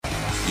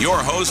your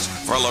host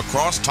for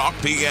Lacrosse Talk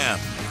PM,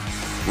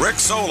 Rick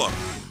Solem.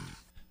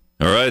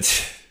 All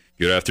right.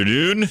 Good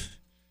afternoon.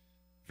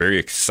 Very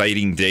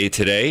exciting day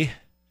today.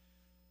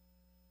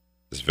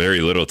 There's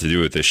very little to do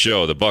with this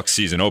show. The Bucs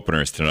season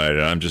opener is tonight,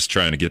 and I'm just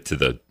trying to get to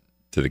the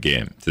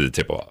game, to the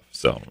tip-off.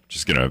 So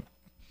it's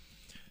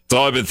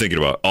all I've been thinking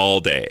about all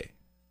day.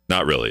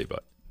 Not really,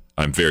 but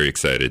I'm very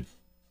excited.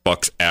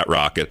 Bucs at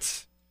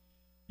Rockets.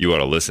 You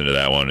want to listen to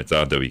that one. It's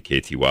on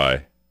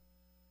WKTY,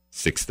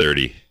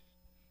 6:30.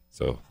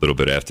 So a little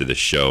bit after this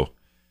show. It's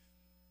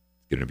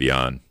going to be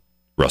on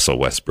Russell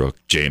Westbrook,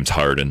 James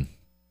Harden,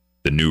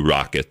 the new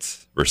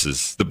Rockets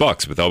versus the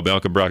Bucs without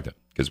Malcolm Brogdon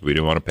because we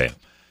didn't want to pay him.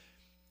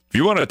 If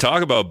you want to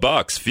talk about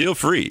Bucs, feel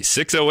free.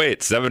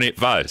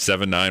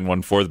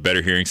 608-785-7914, the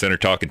Better Hearing Center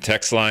talking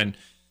text line.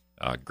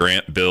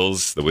 Grant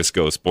Bills, the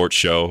Wisco Sports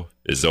Show,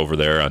 is over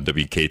there on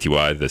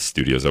WKTY. The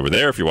studio's over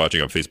there. If you're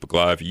watching on Facebook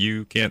Live,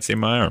 you can't see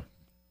my arm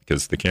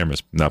because the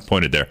camera's not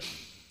pointed there.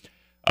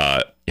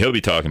 He'll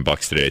be talking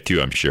Bucs today,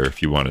 too, I'm sure,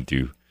 if you wanted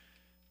to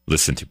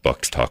listen to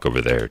Bucs talk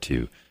over there,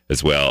 too,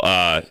 as well.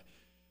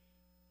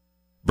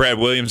 Brad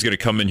Williams is going to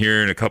come in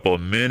here in a couple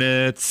of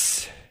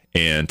minutes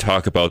and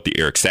talk about the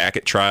Eric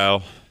Sackett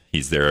trial.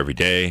 He's there every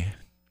day.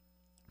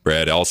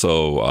 Brad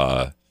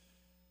also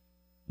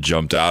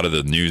jumped out of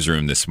the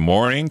newsroom this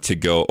morning to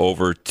go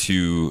over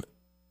to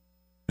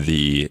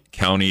the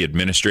County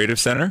Administrative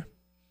Center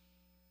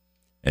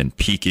and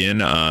peek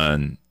in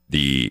on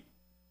the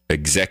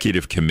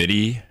executive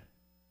committee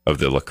of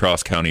the La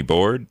Crosse County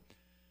Board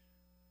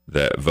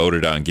that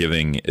voted on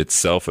giving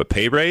itself a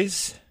pay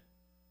raise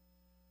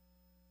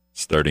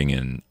starting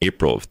in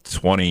April of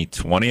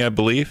 2020, I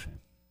believe.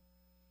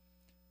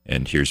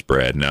 And here's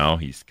Brad now.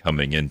 He's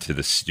coming into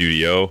the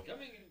studio.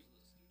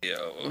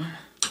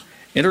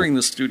 Entering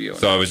the studio.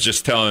 So I was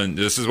just telling,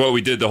 this is what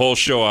we did the whole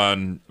show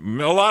on,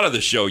 a lot of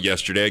the show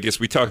yesterday. I guess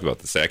we talked about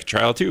the Sackett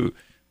trial too.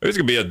 It's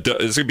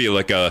gonna be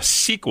like a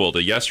sequel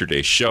to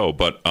yesterday's show,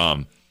 but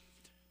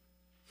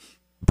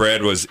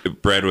Brad was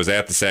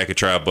at the Sackett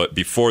trial, but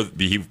before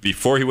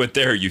he went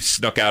there, you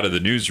snuck out of the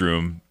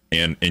newsroom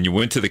and you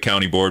went to the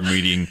county board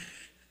meeting.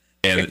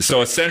 And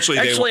so essentially,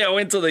 I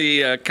went to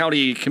the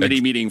county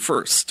committee meeting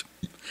first.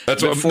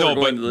 That's what. No,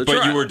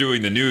 but you were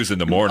doing the news in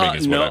the morning.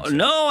 I've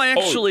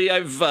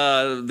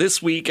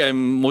this week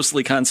I'm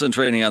mostly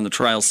concentrating on the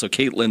trial. So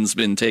Caitlin's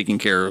been taking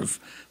care of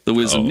the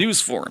Wisdom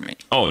News for me.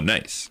 Oh,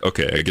 nice.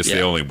 Okay, I guess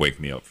they only wake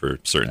me up for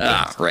certain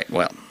things. Right.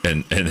 Well,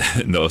 and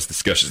those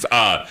discussions.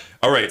 All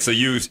right. So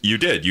you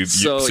did.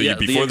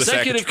 The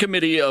executive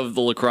committee of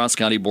the La Crosse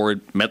County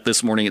Board met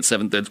this morning at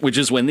 7:30, which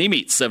is when they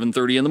meet,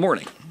 7:30 in the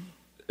morning.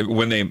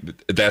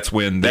 That's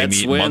when they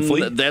meet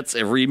monthly. That's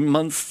every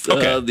month.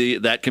 Okay.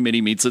 That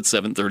committee meets at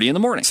 7:30 in the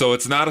morning. So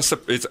it's not a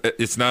surprise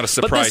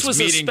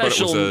meeting.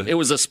 It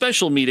was a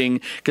special meeting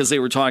because they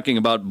were talking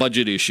about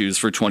budget issues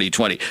for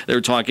 2020. They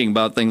were talking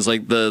about things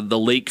like the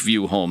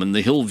Lakeview home and the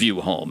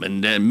Hillview home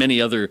and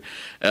many other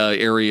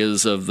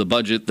areas of the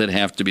budget that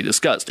have to be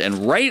discussed.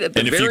 And right at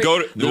the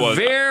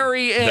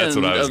very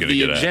end of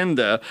the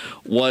agenda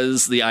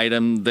was the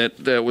item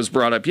that was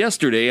brought up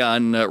yesterday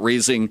on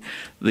raising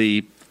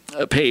the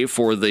pay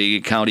for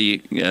the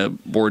county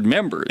board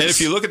members. And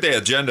if you look at the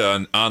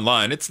agenda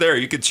online, it's there.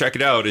 You can check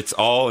it out. It's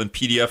all in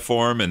PDF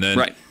form, and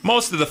then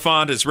most of the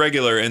font is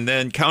regular. And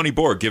then county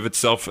board give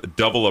itself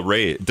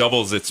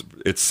doubles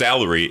its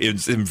salary.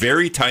 It's in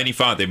very tiny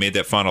font. They made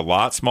that font a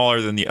lot smaller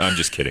than I'm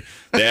just kidding.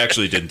 They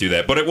actually didn't do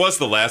that, but it was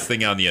the last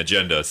thing on the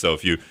agenda. So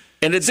if you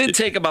and it did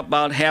take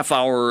about half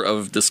hour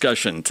of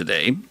discussion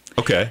today.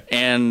 Okay,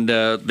 and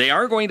they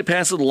are going to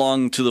pass it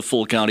along to the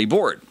full county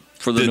board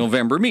for the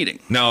November meeting.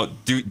 Now,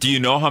 do you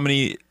know how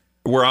many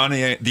were on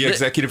the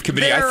executive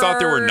committee? I thought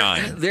there were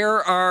 9.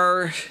 There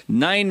are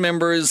 9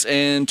 members,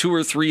 and 2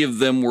 or 3 of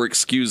them were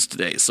excused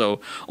today. So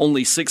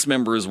only 6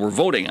 members were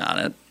voting on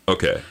it.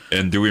 Okay.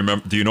 And do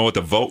you know what the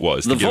vote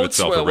was to give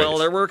itself a raise? Well,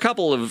 there were a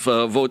couple of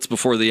votes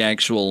before the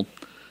actual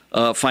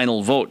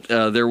final vote.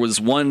 There was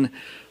one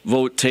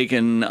vote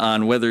taken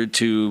on whether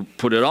to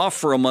put it off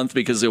for a month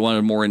because they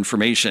wanted more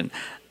information.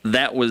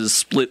 That was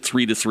split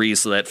 3-3,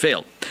 so that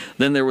failed.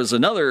 Then there was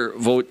another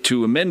vote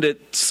to amend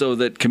it so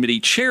that committee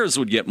chairs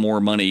would get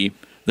more money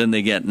than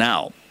they get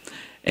now.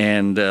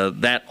 And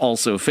that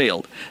also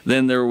failed.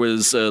 Then there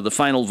was the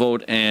final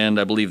vote, and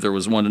I believe there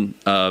was one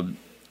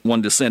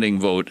dissenting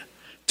vote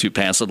to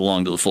pass it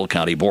along to the full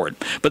county board.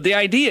 But the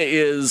idea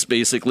is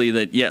basically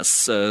that,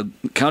 yes,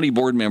 county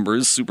board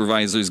members,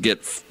 supervisors,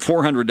 get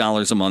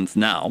 $400 a month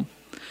now,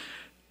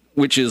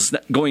 which is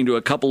going to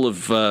a couple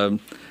of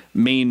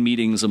main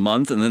meetings a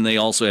month, and then they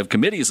also have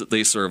committees that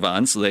they serve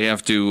on, so they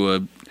have to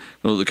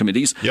go to the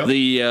committees. Yep.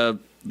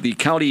 The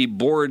county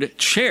board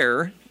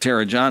chair,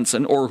 Tara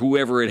Johnson, or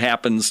whoever it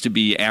happens to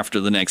be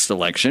after the next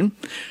election,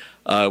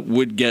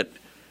 would get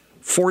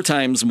 4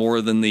 times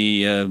more than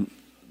the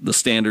the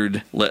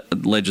standard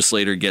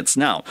legislator gets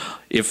now.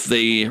 If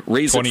they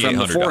raise it from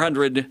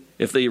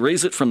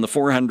the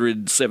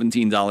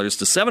 $417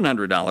 to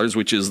 $700,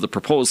 which is the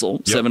proposal,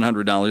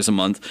 $700 a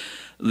month,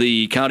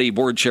 the county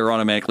board chair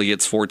automatically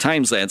gets 4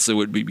 times that, so it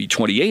would be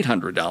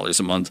 $2,800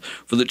 a month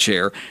for the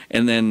chair,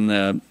 and then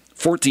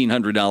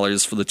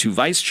 $1,400 for the 2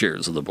 vice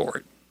chairs of the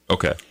board.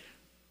 Okay.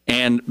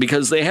 And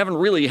because they haven't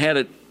really had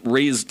it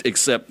raised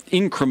except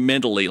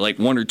incrementally, like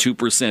 1 or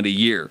 2% a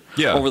year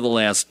over the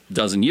last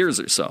dozen years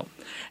or so.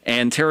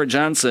 And Tara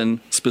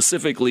Johnson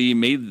specifically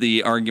made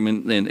the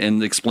argument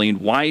and explained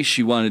why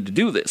she wanted to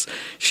do this.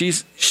 She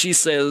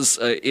says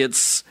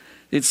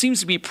it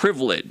seems to be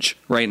privilege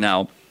right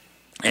now,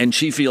 and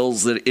she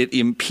feels that it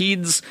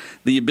impedes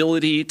the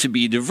ability to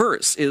be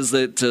diverse, is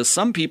that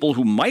some people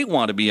who might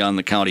want to be on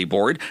the county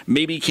board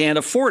maybe can't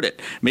afford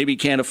it, maybe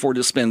can't afford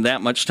to spend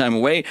that much time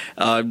away,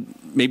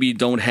 maybe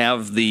don't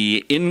have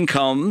the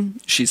income,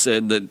 she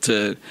said,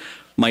 that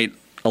might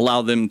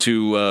allow them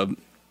to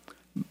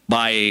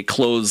buy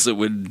clothes that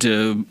would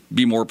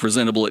be more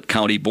presentable at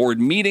county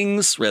board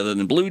meetings rather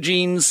than blue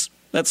jeans,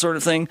 that sort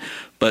of thing.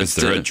 But is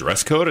there a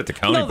dress code at the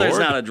county board? No, there's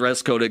not a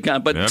dress code at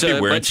county. But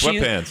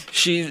sweatpants.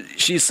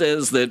 She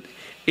says that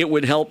it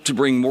would help to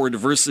bring more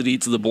diversity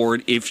to the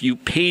board if you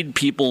paid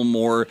people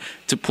more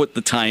to put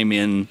the time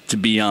in to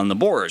be on the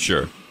board.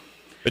 Sure.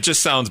 It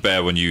just sounds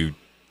bad when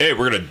hey,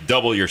 we're going to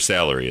double your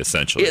salary,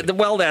 essentially. Yeah,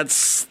 well,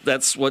 that's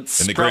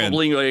what's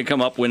probably going to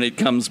come up when it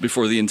comes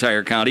before the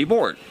entire county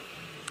board.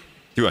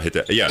 Do I hit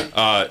that?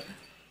 Yeah.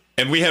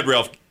 And we had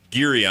Ralph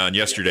Geary on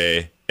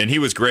yesterday, and he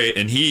was great.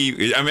 And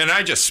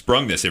I just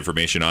sprung this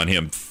information on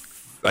him,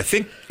 I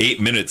think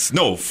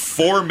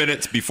 4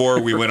 minutes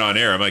before we went on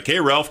air. I'm like, hey,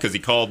 Ralph, because he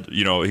called,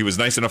 he was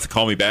nice enough to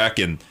call me back.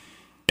 And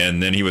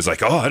then he was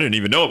like, oh, I didn't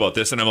even know about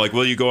this. And I'm like,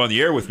 will you go on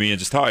the air with me and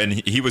just talk? And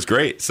he was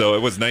great. So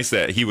it was nice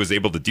that he was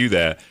able to do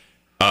that.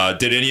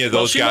 Did any of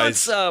those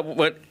guys?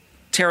 What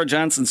Tara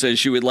Johnson says,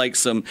 she would like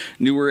some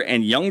newer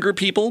and younger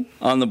people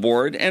on the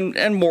board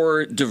and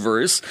more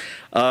diverse.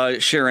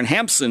 Sharon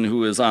Hampson,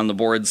 who is on the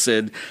board,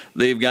 said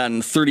they've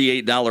gotten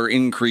 $38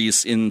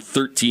 increase in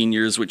 13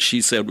 years, which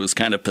she said was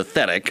kind of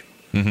pathetic.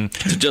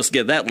 To just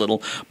get that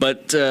little.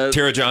 But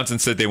Tara Johnson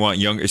said they want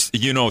younger.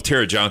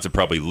 Tara Johnson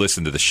probably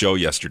listened to the show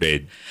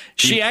yesterday.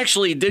 She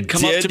actually did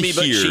come up to me,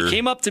 but she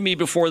came up to me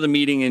before the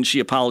meeting and she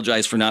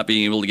apologized for not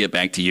being able to get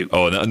back to you.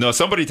 Oh, no,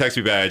 somebody texted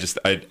me back.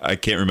 I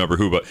can't remember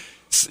who, but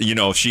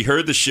she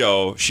heard the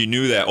show. She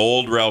knew that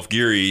old Ralph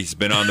Geary's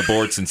been on the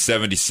board since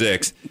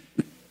 76.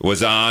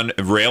 Was on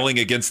railing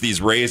against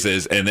these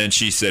raises, and then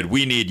she said,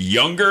 we need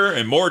younger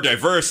and more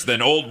diverse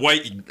than old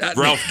white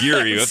Ralph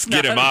Geary. Let's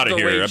get him out of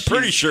here. I'm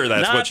pretty sure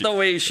that's what she... Not the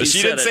way she said it.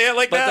 She didn't say it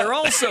like that?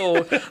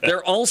 But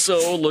they're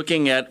also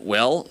looking at,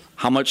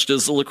 how much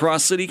does the La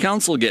Crosse City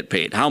Council get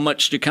paid? How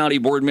much do county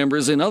board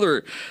members in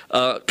other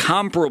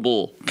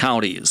comparable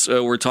counties?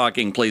 We're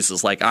talking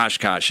places like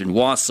Oshkosh and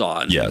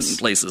Wausau and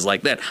places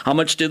like that. How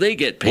much do they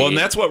get paid? Well, and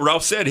that's what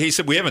Ralph said. He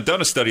said, we haven't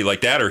done a study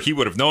like that, or he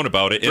would have known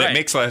about it. And it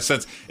makes a lot of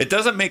sense. It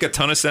doesn't make a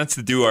ton of sense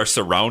to do our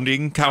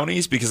surrounding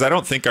counties, because I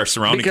don't think our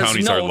surrounding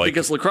counties are like...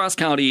 because La Crosse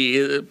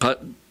County...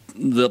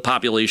 the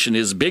population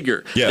is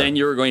bigger than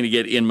you're going to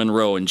get in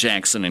Monroe and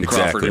Jackson and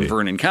Crawford and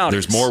Vernon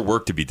counties. There's more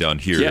work to be done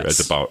here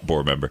as a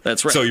board member.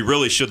 That's right. So you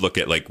really should look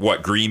at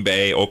Green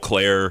Bay, Eau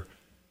Claire,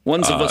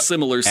 ones of a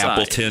similar size.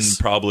 Appleton,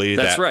 probably.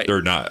 That's right.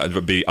 They're not it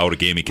would be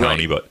Outagamie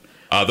County, but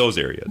those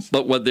areas.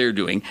 But what they're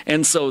doing.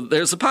 And so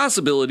there's a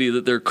possibility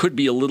that there could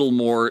be a little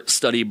more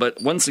study.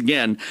 But once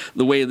again,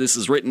 the way this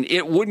is written,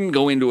 it wouldn't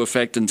go into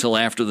effect until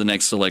after the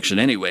next election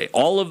anyway.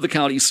 All of the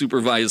county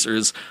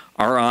supervisors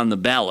are on the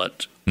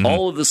ballot.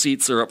 All of the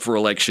seats are up for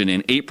election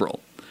in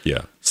April.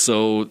 Yeah.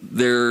 So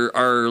there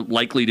are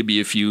likely to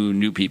be a few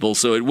new people.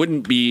 So it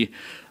wouldn't be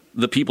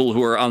the people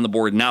who are on the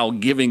board now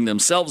giving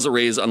themselves a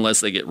raise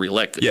unless they get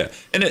reelected. Yeah.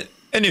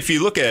 And if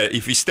you look at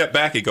if you step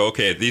back and go,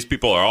 okay, these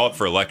people are all up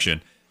for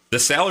election, the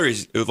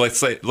salaries,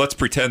 let's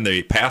pretend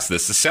they pass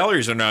this. The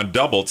salaries are now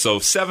doubled. So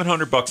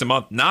 $700 a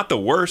month, not the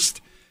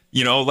worst.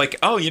 What?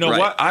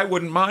 I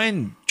wouldn't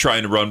mind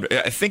trying to run.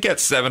 I think at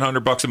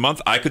 $700 a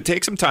month, I could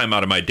take some time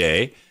out of my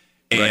day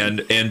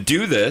and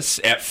do this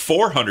at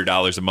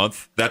 $400 a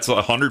month. That's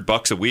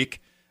 $100 a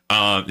week.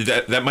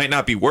 That might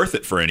not be worth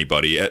it for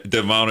anybody.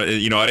 The amount of,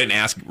 I didn't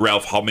ask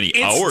Ralph how many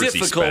hours he spent. It's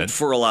difficult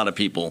for a lot of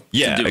people.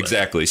 Yeah, to do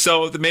exactly.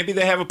 So maybe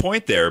they have a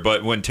point there.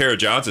 But when Tara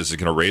Johnson is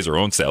going to raise her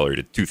own salary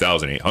to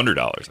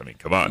 $2,800, I mean,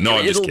 come on. No,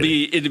 I'm just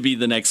kidding. It'll be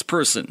the next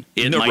person.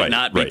 It might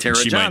not be Tara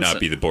Johnson. She might not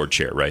be the board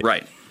chair, right?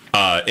 Right.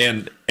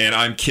 And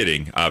I'm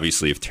kidding.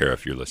 Obviously,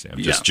 if you're listening,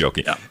 I'm just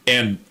joking. Yeah.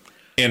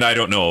 And I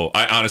don't know.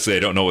 I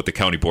don't know what the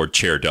county board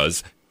chair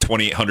does.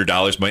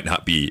 $2,800 might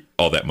not be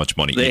all that much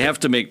money. They have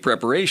to make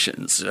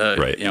preparations, for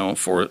the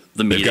meetings.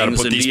 They've got to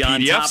put and these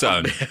PDFs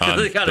on.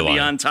 They got to be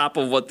on top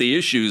of what the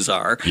issues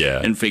are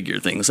and figure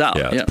things out.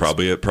 Yeah, it's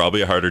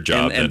probably a harder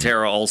job. And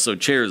Tara also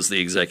chairs the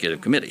executive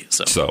committee.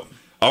 So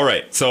all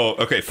right. So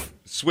okay.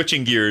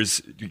 switching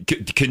gears,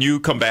 can you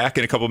come back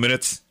in a couple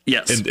minutes?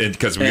 Yes. And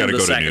because we got to go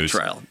to Sackett news.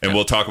 trial. And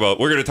we're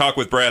going to talk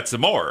with Brad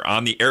some more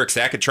on the Eric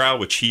Sackett trial,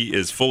 which he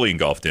is fully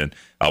engulfed in.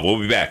 We'll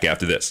be back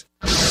after this.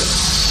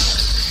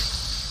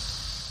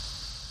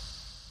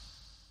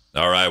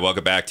 All right,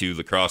 welcome back to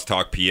Lacrosse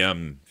Talk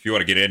PM. If you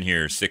want to get in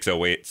here,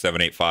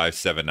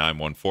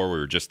 608-785-7914. We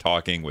were just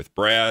talking with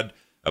Brad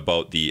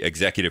about the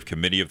executive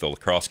committee of the La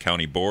Crosse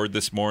County Board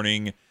this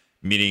morning,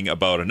 meeting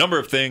about a number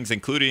of things,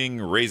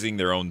 including raising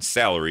their own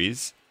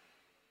salaries.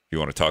 If you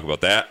want to talk about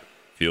that,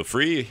 feel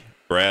free.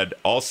 Brad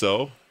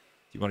also, do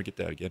you want to get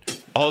that again?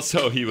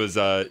 Also,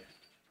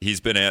 he's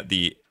been at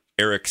the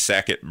Eric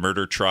Sackett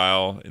murder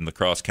trial in La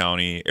Crosse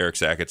County. Eric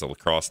Sackett's a La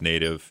Crosse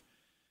native.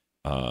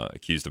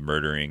 Accused of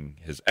murdering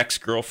his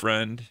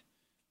ex-girlfriend,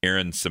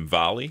 Erin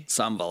Samvali.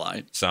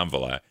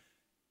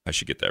 I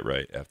should get that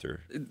right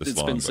after this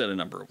It's been said a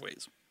number of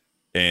ways.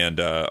 And,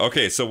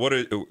 okay, so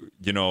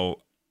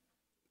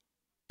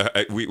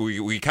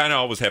we kind of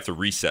always have to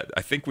reset.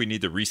 I think we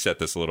need to reset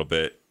this a little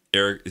bit.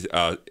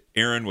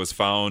 Erin was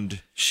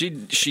found. She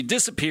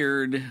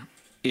disappeared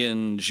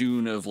in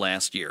June of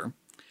last year,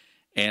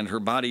 and her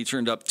body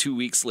turned up 2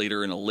 weeks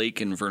later in a lake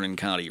in Vernon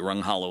County,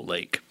 Rung Hollow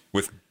Lake.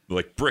 With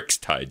like bricks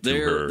tied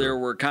to her. There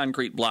were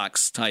concrete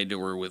blocks tied to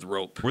her with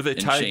rope. Were they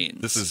tied? Chains.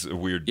 This is a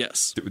weird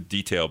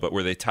detail, but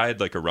were they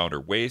tied like around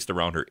her waist,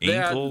 around her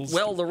ankles?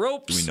 The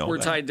ropes were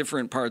tied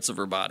different parts of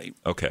her body.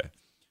 Okay.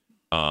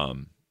 All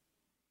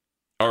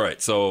right.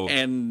 So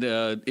and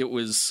it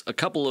was a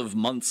couple of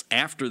months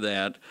after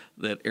that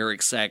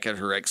Eric Sackett,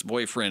 her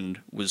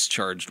ex-boyfriend, was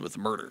charged with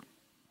murder.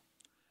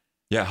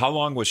 Yeah, how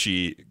long was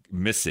she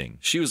missing?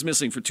 She was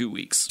missing for 2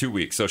 weeks. 2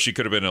 weeks. So she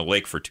could have been in a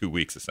lake for 2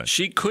 weeks, essentially.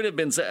 She could have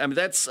been. I mean,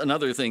 that's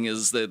another thing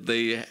is that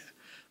they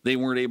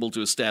weren't able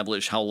to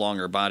establish how long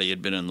her body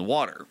had been in the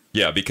water.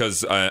 Yeah,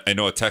 because I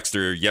know a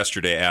texter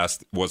yesterday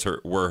asked,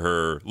 were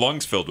her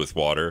lungs filled with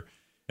water?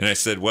 And I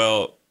said,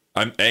 well,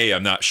 I'm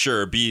not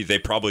sure. B, they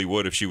probably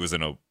would if she was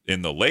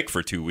in the lake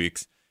for 2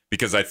 weeks.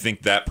 Because I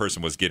think that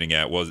person was getting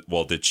at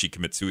did she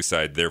commit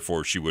suicide?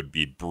 Therefore, she would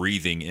be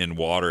breathing in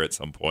water at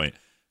some point.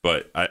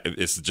 But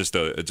it's just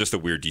a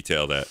weird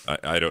detail that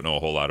I don't know a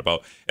whole lot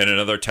about. And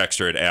another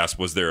texter had asked,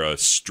 was there a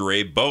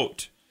stray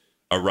boat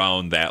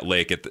around that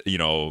lake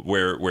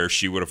where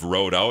she would have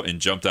rowed out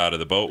and jumped out of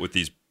the boat with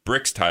these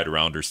bricks tied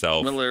around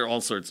herself? Well, there are all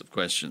sorts of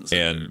questions.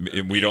 And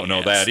we don't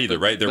know that either,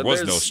 right? There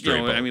was no stray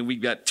boat. I mean,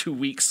 we've got 2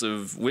 weeks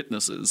of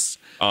witnesses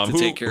to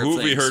take care of things. Who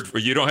have we heard?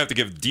 You don't have to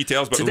give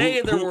details, but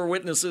today there were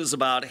witnesses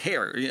about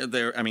hair.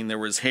 There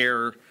was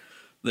hair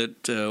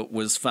that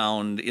was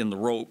found in the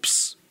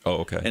ropes.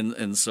 Oh, okay.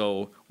 And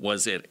so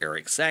was it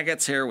Eric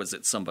Sackett's hair? Was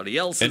it somebody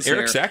else's hair?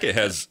 And Eric Sackett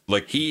has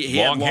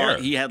long hair.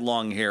 He had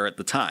long hair at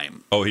the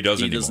time. Oh, he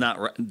doesn't. He does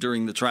not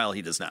during the trial.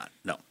 He does not.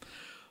 No.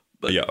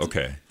 But, yeah.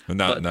 Okay.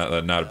 Not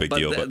a big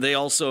deal. But they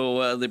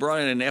also they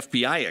brought in an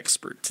FBI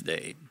expert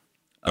today,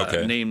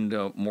 named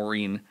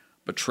Maureen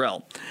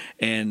Bottrell,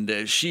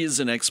 and she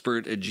is an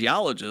expert, a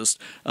geologist,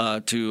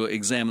 to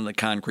examine the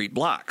concrete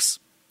blocks.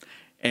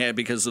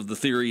 Because of the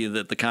theory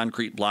that the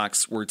concrete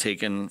blocks were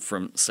taken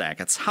from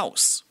Sackett's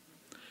house,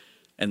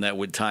 and that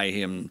would tie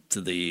him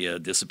to the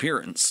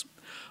disappearance.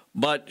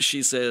 But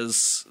she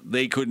says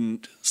they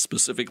couldn't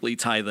specifically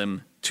tie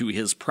them to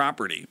his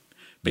property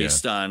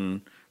based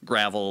on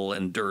gravel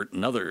and dirt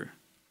and other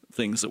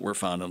things that were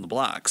found on the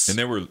blocks. And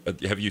they were.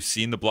 Have you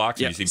seen the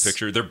blocks? Yes. Have you seen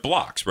pictures? They're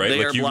blocks, right?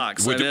 They are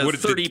blocks.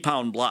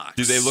 30-pound blocks.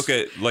 Do they look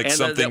at like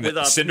something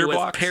that cinder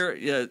blocks?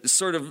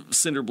 Sort of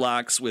cinder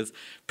blocks with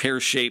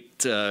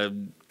pear-shaped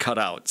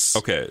cutouts.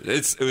 Okay,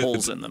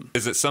 holes in them.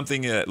 Is it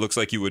something that looks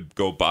like you would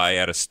go buy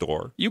at a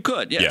store? You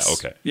could, yes. Yeah.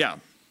 Okay. Yeah.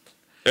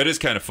 It is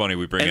kind of funny.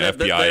 We bring an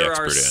FBI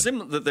expert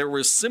in. That there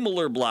were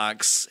similar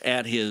blocks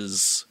at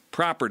his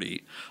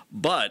property,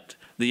 but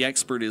the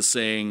expert is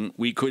saying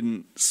we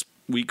couldn't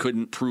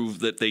prove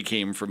that they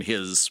came from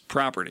his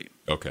property.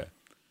 Okay.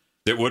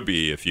 It would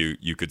be if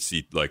you could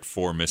see like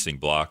 4 missing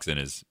blocks in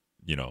his,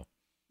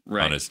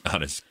 on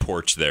his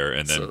porch there,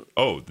 and then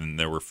then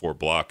there were 4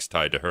 blocks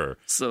tied to her.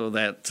 So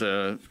that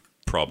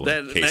problem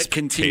that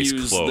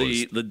continues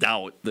the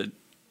doubt that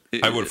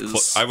I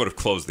would have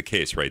closed the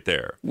case right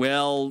there.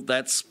 Well,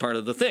 that's part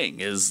of the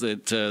thing is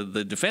that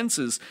the defense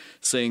is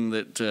saying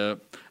that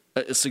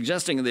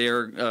suggesting they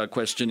are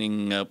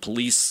questioning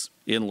police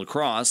in La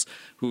Crosse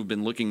who have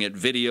been looking at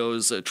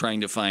videos, trying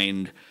to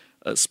find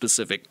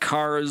specific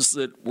cars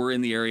that were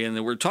in the area.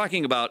 And we're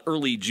talking about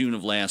early June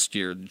of last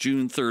year.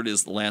 June 3rd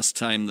is the last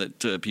time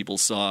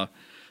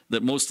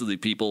that most of the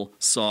people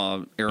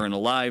saw Erin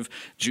alive.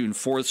 June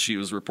 4th, she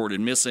was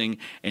reported missing.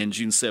 And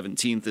June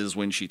 17th is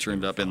when she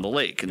turned up in the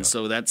lake. And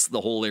so that's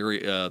the whole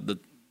area, the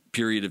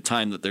period of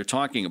time that they're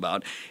talking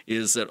about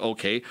is that,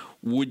 okay,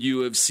 would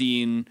you have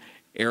seen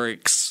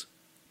Eric's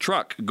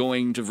truck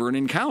going to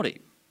Vernon County,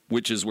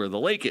 which is where the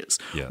lake is?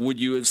 Yeah. Would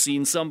you have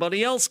seen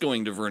somebody else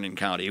going to Vernon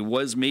County?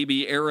 Was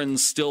maybe Erin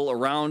still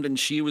around and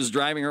she was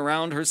driving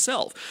around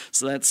herself?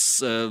 So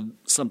that's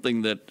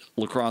something that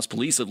La Crosse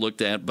police have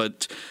looked at,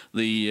 but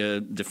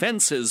the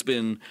defense has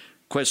been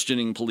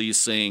questioning police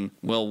saying,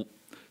 well,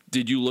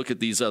 did you look at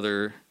these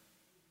other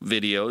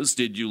videos?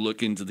 Did you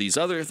look into these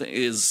other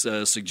things?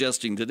 Is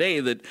suggesting today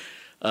that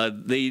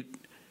they,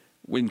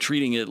 when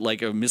treating it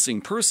like a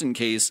missing person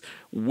case,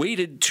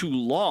 waited too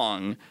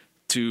long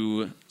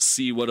to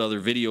see what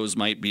other videos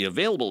might be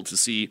available to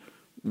see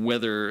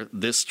whether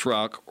this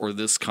truck or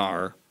this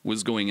car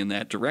was going in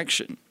that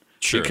direction.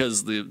 Sure.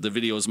 Because the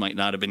videos might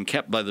not have been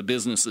kept by the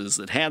businesses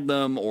that had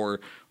them or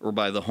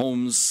by the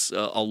homes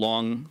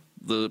along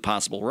the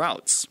possible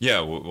routes.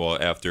 Yeah,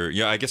 well,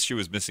 I guess she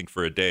was missing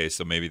for a day,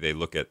 so maybe they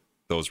look at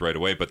those right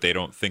away, but they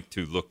don't think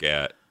to look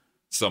at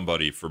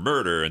somebody for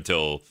murder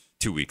until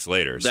 2 weeks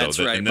later. That's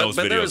right. And those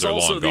but videos there's are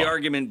also long the gone.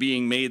 argument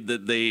being made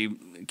that they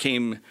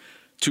came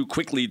too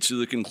quickly to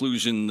the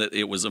conclusion that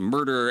it was a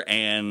murder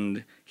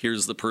and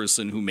here's the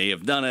person who may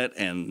have done it,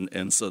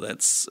 and so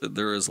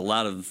there is a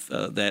lot of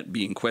that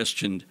being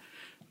questioned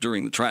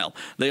during the trial.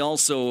 They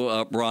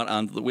also brought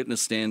onto the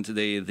witness stand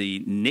today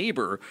the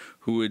neighbor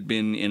who had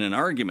been in an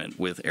argument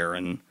with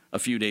Erin a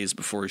few days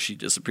before she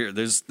disappeared.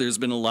 There's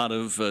been a lot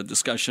of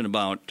discussion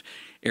about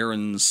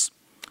Erin's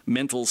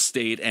mental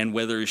state and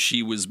whether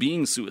she was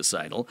being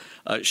suicidal.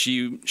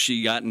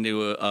 She got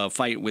into a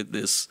fight with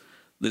this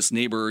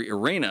neighbor,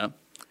 Irena.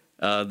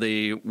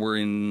 They were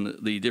in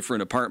the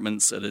different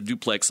apartments at a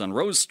duplex on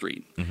Rose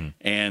Street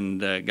and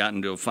got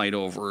into a fight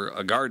over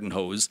a garden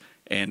hose.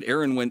 And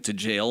Erin went to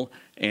jail,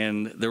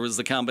 and there was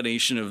the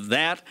combination of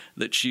that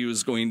she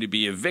was going to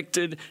be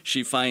evicted.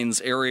 She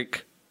finds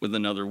Eric with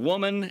another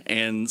woman,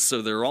 and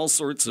so there are all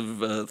sorts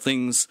of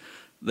things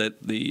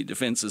that the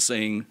defense is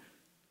saying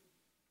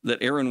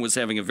that Erin was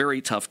having a very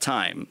tough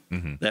time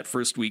that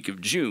first week of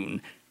June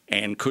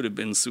and could have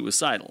been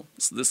suicidal.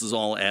 So this is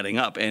all adding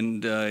up.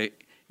 And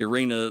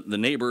Irena, the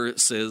neighbor,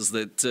 says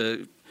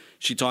that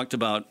she talked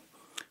about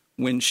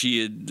when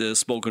she had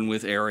spoken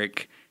with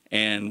Eric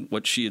and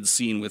what she had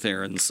seen with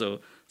Erin. So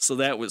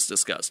that was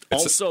discussed.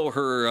 Also,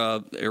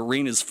 her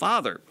Irena's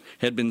father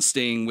had been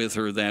staying with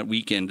her that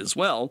weekend as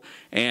well,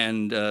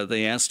 and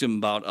they asked him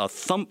about a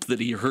thump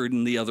that he heard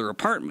in the other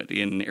apartment,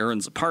 in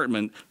Erin's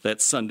apartment,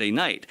 that Sunday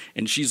night,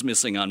 and she's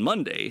missing on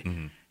Monday.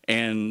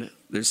 And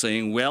they're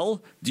saying,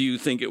 well, do you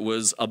think it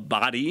was a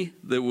body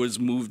that was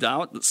moved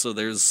out? So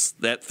there's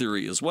that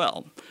theory as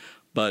well.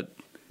 But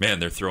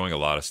man, they're throwing a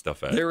lot of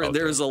stuff at it.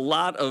 There's a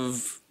lot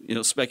of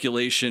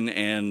speculation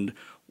and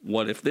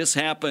what if this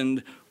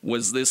happened?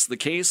 Was this the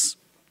case?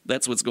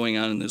 That's what's going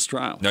on in this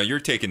trial. Now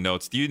you're taking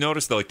notes. Do you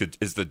notice that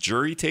is the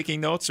jury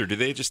taking notes, or do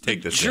they just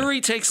take this? The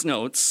jury takes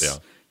notes. Yeah.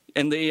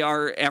 And they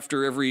are,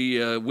 after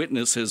every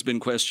witness has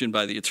been questioned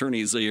by the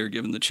attorneys, they are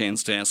given the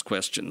chance to ask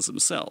questions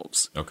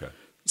themselves. Okay.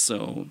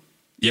 So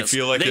you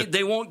feel like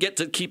they won't get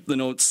to keep the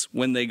notes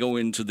when they go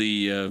into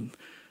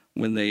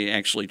when they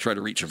actually try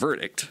to reach a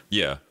verdict.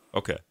 Yeah.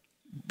 Okay.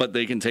 But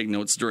they can take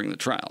notes during the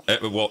trial.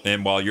 Well,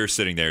 and while you're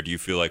sitting there, do you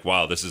feel like,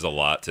 wow, this is a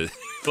lot to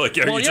like?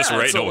 Are you just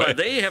writing away?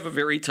 They have a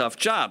very tough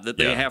job that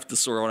they have to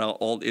sort out.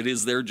 It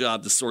is their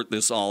job to sort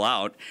this all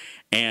out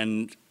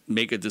and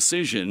make a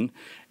decision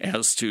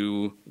as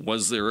to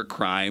was there a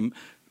crime,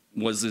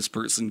 was this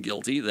person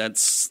guilty? That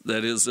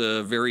is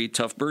a very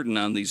tough burden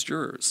on these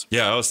jurors.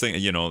 Yeah, I was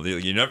thinking,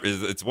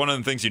 it's one of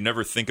the things you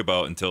never think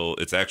about until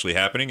it's actually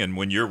happening, and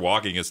when you're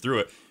walking us through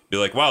it. Be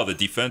like, wow, the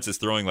defense is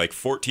throwing like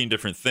 14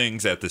 different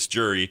things at this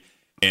jury,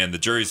 and the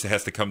jury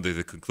has to come to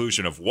the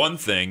conclusion of one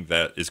thing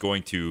that is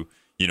going to,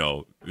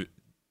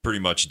 pretty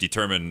much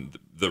determine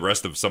the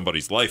rest of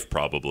somebody's life,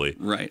 probably.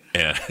 Right.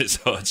 And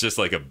so it's just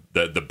like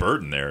the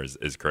burden there is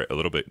a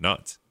little bit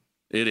nuts.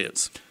 It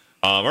is.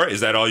 All right, is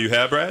that all you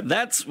have, Brad?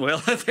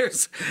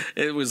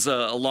 It was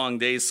a long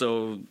day,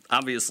 so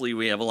obviously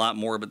we have a lot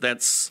more, but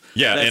that's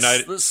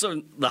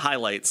the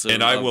highlights.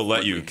 And I will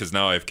let you, because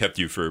now I've kept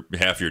you for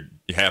half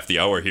the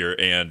hour here,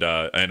 and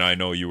I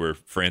know you were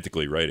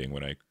frantically writing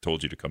when I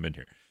told you to come in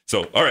here.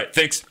 So, all right,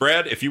 thanks,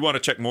 Brad. If you want to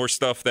check more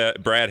stuff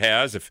that Brad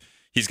has, if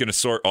he's going to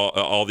sort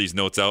all these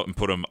notes out and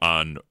put them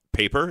on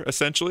paper,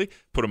 essentially,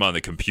 put them on the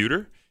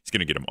computer, he's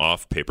going to get them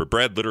off paper.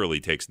 Brad literally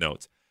takes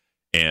notes,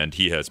 and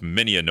he has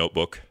many a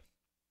notebook.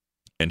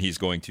 And he's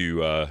going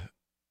to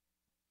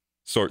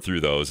sort through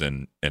those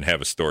and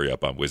have a story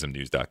up on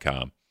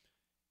wisdomnews.com.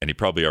 And he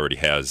probably already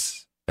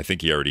has, I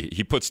think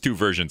he puts 2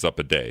 versions up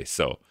a day.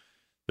 So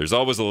there's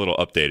always a little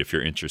update if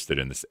you're interested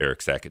in this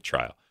Eric Sackett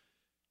trial.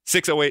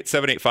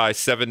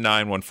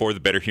 608-785-7914,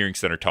 the Better Hearing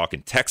Center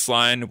talking text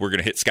line. We're going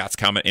to hit Scott's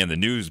comment and the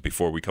news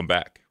before we come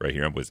back right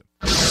here on Wisdom.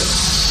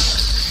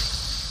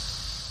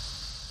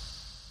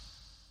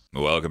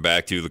 Welcome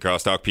back to La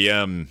Crosse Talk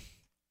PM.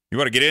 You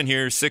want to get in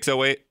here,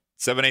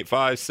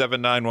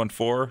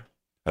 608-785-7914.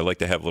 I like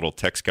to have little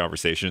text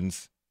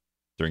conversations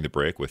during the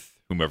break with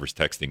whomever's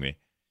texting me.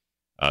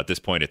 At this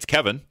point, it's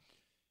Kevin,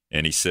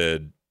 and he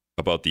said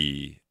about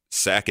the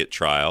Sackett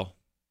trial,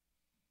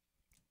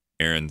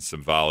 Erin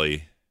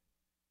Samvali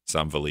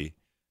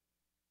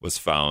was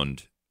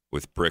found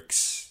with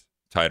bricks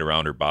tied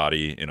around her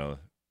body in I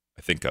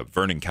think a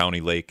Vernon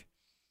County lake.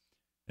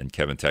 And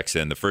Kevin texts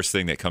in, the first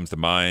thing that comes to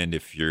mind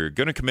if you're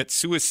going to commit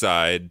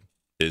suicide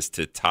is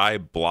to tie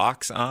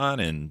blocks on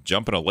and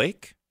jump in a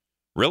lake?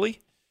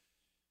 Really?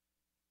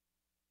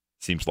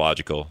 Seems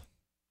logical.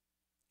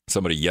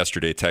 Somebody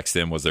yesterday texted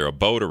him, was there a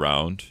boat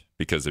around?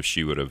 Because if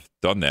she would have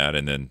done that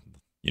and then,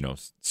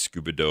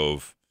 scuba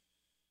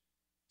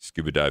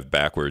dive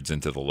backwards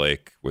into the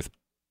lake with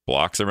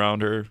blocks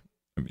around her,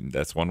 I mean,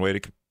 that's one way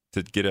to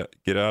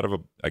get out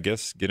of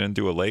get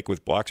into a lake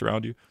with blocks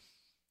around you.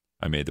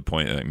 I made the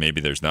point that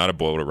maybe there's not a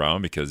boat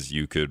around because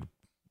you could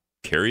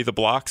carry the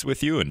blocks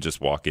with you and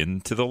just walk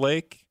into the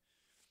lake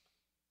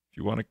if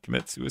you want to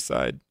commit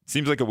suicide.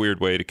 Seems like a weird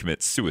way to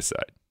commit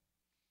suicide.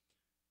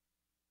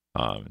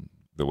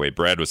 The way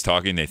Brad was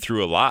talking, they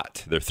threw a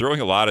lot. They're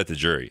throwing a lot at the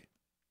jury.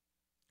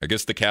 I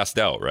guess the cast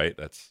out, right?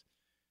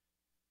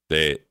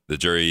 The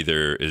jury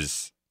either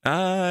is,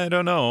 I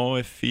don't know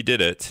if he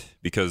did it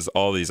because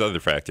all these other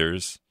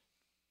factors.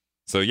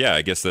 So yeah,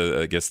 I guess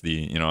I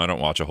don't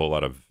watch a whole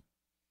lot of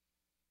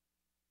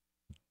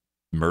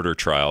murder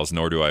trials,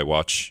 nor do I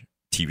watch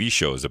TV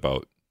shows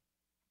about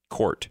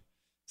court.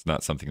 It's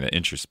not something that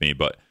interests me,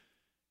 but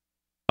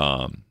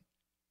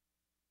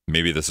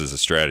maybe this is a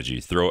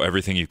strategy. Throw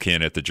everything you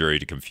can at the jury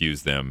to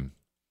confuse them,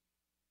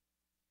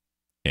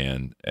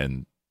 and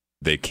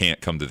they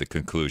can't come to the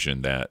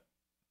conclusion that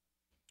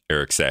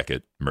Eric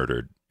Sackett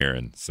murdered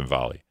Aaron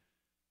Cimvalli.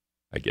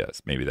 I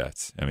guess maybe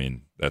that's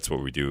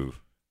what we do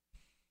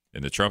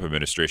in the Trump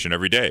administration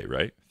every day,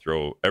 right?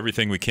 Throw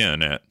everything we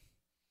can at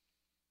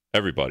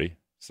everybody.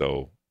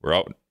 So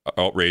we're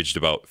outraged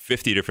about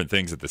 50 different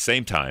things at the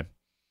same time,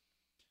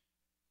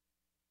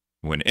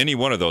 when any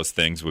one of those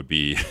things would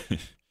be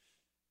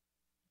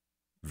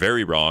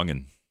very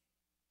wrong.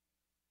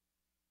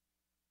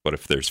 But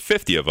if there's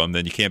 50 of them,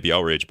 then you can't be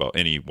outraged about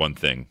any one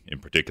thing in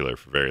particular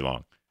for very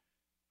long.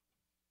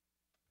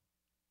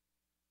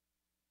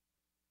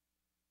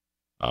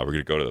 We're going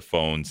to go to the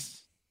phones.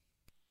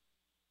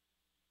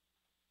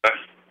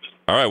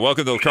 All right,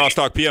 welcome to the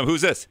Crosstalk PM.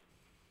 Who's this?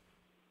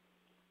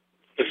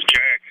 This is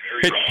Jack.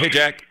 Hey,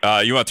 Jack.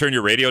 You want to turn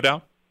your radio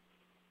down?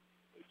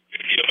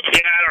 Yeah,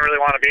 I don't really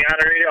want to be on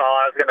the radio. All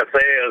I was going to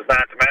say is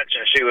not to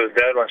mention she was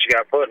dead when she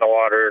got put in the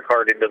water,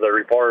 according to the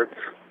reports.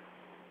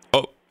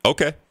 Oh,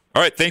 okay.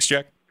 All right, thanks,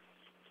 Jack.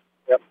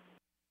 Yep.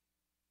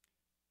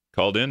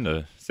 Called in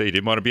to say he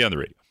didn't want to be on the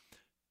radio.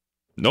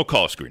 No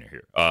call screener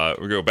here. We're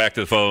going to go back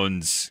to the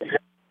phones.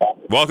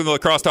 Welcome to the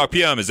Crosstalk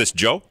PM. Is this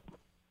Joe?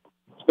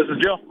 This is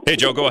Joe. Hey,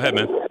 Joe, go ahead,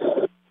 man.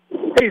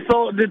 Hey,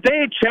 so did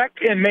they check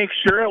and make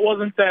sure it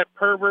wasn't that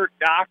pervert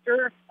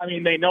doctor? I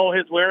mean, they know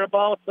his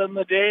whereabouts in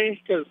the day?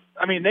 Because,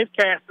 they've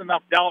cast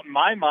enough doubt in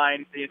my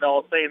mind,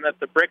 saying that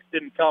the bricks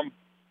didn't come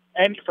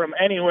from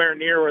anywhere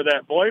near where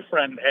that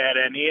boyfriend had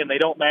any, and they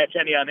don't match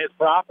any on his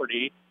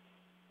property.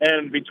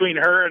 And between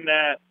her and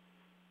that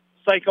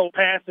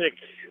psychopathic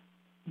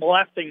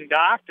molesting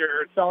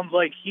doctor, it sounds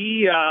like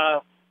he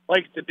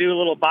likes to do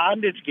little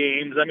bondage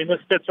games. This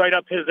fits right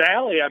up his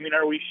alley.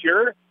 Are we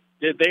sure?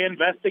 Did they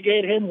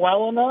investigate him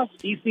well enough?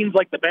 He seems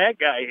like the bad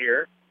guy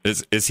here.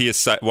 Is he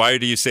why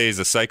do you say he's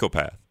a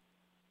psychopath?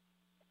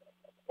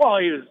 Well,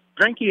 he was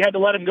drinking. He had to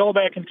let him go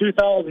back in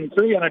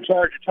 2003 on a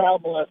charge of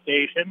child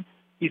molestation.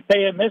 He's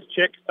paying this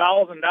chick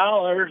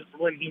 $1,000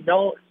 when he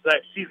knows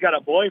that she's got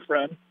a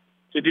boyfriend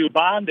to do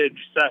bondage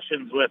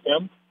sessions with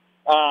him.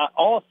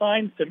 All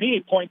signs to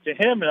me point to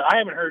him, and I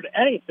haven't heard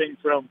anything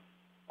from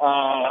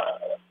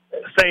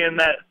saying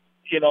that,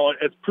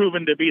 it's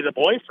proven to be the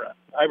boyfriend.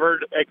 I've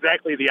heard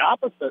exactly the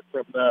opposite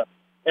from the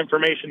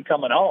information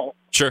coming out.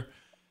 Sure.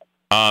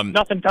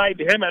 Nothing tied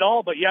to him at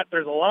all, but yet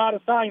there's a lot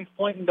of signs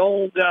pointing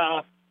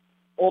to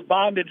old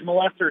bondage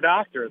molester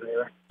doctor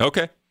there.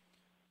 Okay.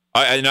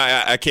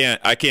 I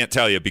can't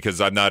tell you because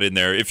I'm not in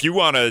there.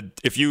 We're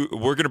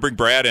going to bring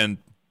Brad in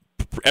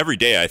every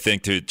day, I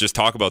think, to just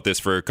talk about this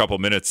for a couple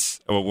minutes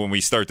when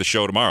we start the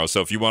show tomorrow. So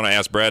if you want to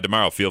ask Brad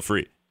tomorrow, feel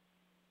free.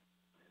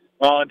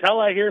 Well, until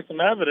I hear some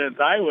evidence,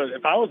 if I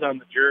was on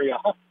the jury,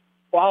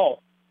 wow,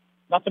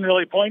 nothing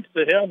really points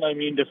to him,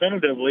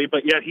 definitively,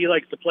 but yet he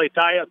likes to play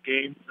tie-up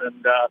games,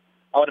 and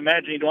I would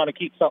imagine he'd want to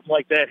keep something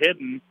like that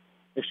hidden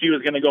if she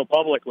was going to go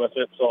public with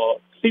it. So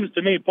it seems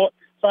to me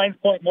signs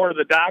point more to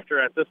the doctor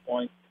at this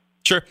point.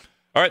 Sure.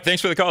 All right,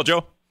 thanks for the call,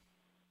 Joe.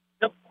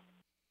 Yep.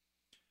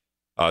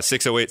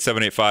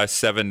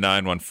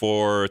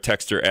 608-785-7914.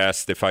 Texter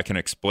asked if I can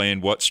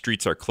explain what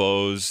streets are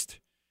closed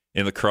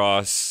in La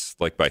Crosse,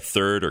 like by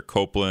 3rd or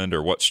Copeland,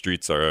 or what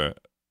streets are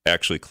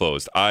actually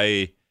closed.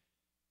 I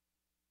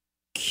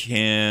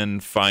can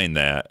find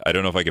that. I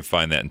don't know if I can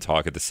find that and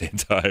talk at the same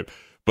time,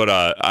 but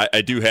I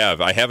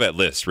have that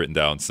list written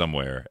down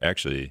somewhere.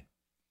 Actually,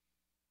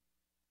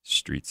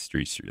 street.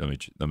 Let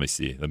me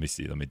see. Let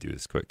me do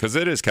this quick because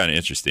it is kind of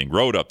interesting.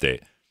 Road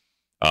update.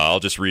 I'll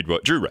just read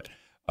what Drew read.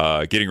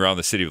 Getting around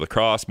the city of La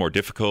Crosse more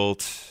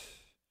difficult.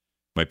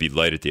 Might be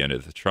light at the end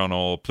of the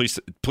tunnel. Police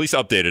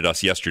updated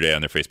us yesterday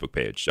on their Facebook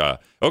page.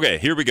 Okay,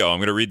 here we go. I'm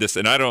going to read this,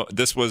 and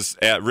this was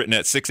written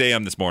at 6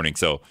 a.m. this morning.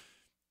 So,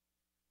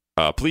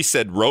 police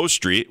said Rose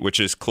Street, which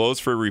is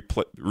closed for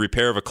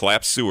repair of a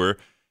collapsed sewer,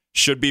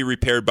 should be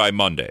repaired by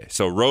Monday.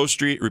 So, Rose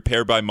Street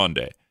repaired by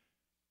Monday.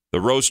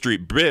 The Rose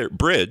Street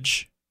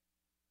Bridge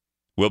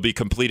will be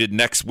completed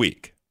next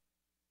week.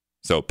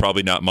 So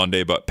probably not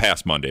Monday, but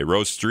past Monday.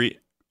 Rose Street,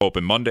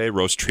 open Monday.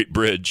 Rose Street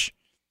Bridge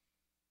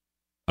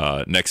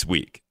next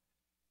week.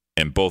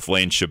 And both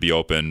lanes should be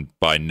open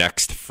by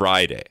next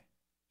Friday.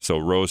 So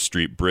Rose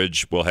Street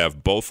Bridge will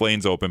have both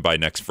lanes open by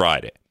next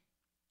Friday.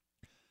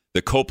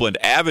 The Copeland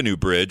Avenue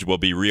Bridge will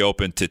be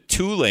reopened to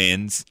 2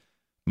 lanes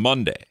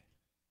Monday.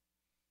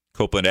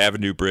 Copeland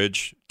Avenue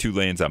Bridge, 2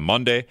 lanes on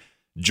Monday.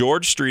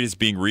 George Street is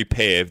being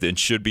repaved and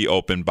should be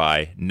open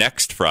by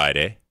next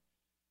Friday.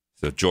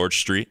 So George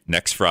Street,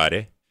 next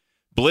Friday.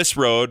 Bliss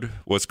Road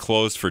was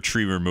closed for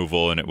tree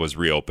removal, and it was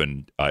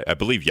reopened, I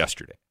believe,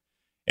 yesterday.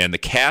 And the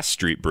Cass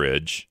Street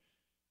Bridge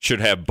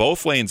should have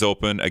both lanes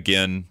open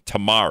again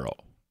tomorrow.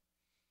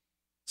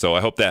 So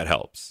I hope that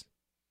helps.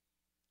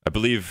 I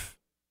believe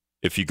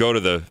if you go to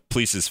the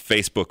police's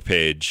Facebook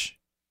page,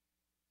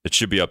 it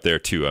should be up there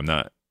too. I'm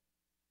not.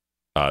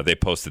 They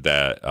posted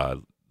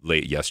that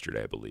late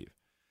yesterday, I believe.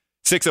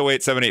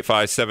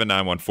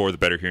 608-785-7914, the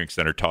Better Hearing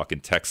Center talk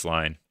and text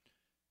line.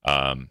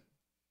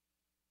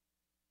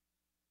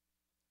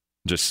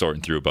 Just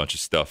sorting through a bunch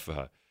of stuff.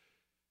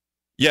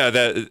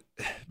 That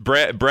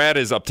Brad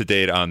is up to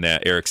date on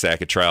that Eric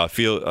Sackett trial.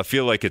 I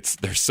feel like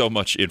there's so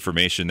much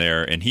information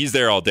there, and he's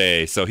there all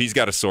day, so he's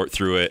got to sort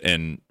through it.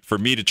 And for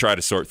me to try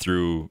to sort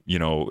through,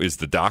 is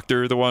the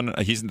doctor the one?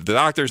 The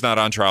doctor's not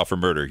on trial for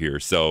murder here,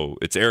 so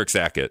it's Eric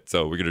Sackett.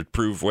 So we're going to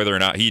prove whether or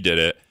not he did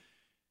it.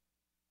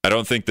 I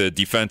don't think the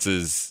defense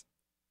is.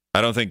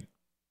 I don't think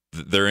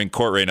they're in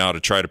court right now to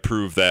try to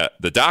prove that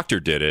the doctor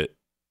did it,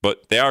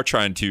 but they are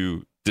trying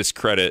to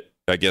discredit.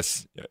 I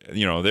guess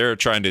they're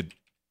trying to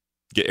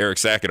get Eric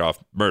Sackett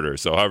off murder.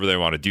 So however they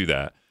want to do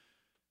that.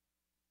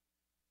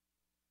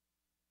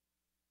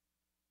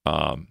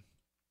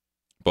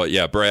 But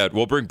yeah, Brad,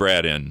 we'll bring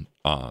Brad in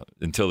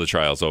until the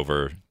trial's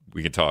over.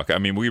 We can talk. I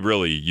mean, we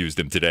really used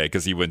him today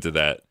because he went to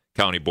that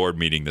county board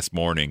meeting this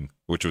morning,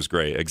 which was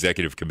great.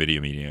 Executive committee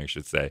meeting, I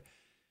should say.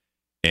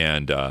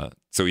 And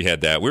so we had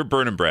that. We're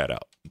burning Brad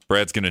out.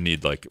 Brad's going to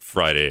need like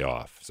Friday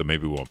off. So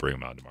maybe we won't bring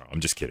him on tomorrow. I'm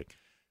just kidding.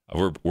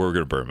 We're going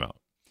to burn him out.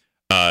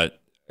 I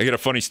got a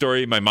funny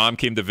story. My mom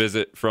came to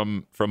visit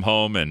from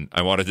home, and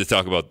I wanted to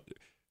talk about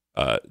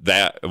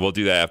that. We'll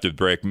do that after the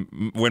break.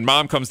 When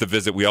Mom comes to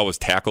visit, we always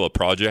tackle a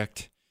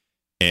project,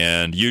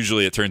 and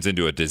usually it turns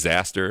into a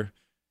disaster.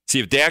 See,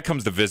 if Dad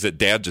comes to visit,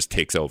 Dad just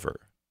takes over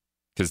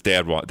because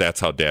that's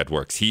how Dad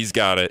works. He's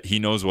got it. He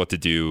knows what to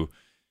do.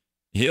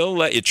 He'll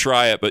let you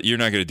try it, but you're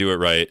not going to do it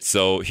right.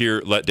 So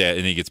here, let Dad,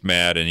 and he gets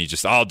mad, and he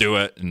just, I'll do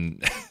it.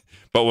 And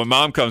but when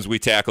Mom comes, we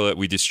tackle it.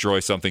 We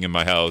destroy something in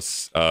my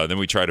house. Then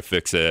we try to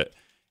fix it.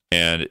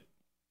 And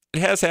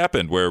it has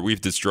happened where we've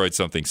destroyed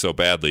something so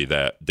badly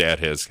that Dad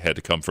has had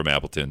to come from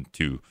Appleton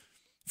to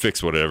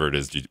fix whatever it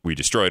is we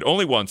destroyed.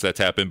 Only once that's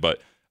happened,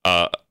 but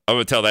I'm going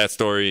to tell that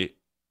story.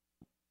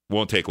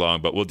 Won't take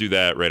long, but we'll do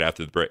that right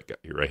after the break.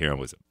 Right here on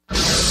Wisdom.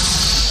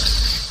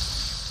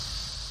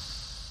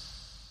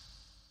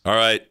 All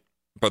right,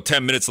 about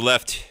 10 minutes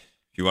left.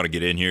 If you want to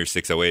get in here,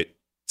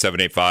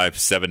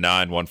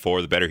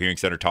 608-785-7914, the Better Hearing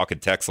Center talk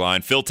and text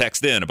line. Phil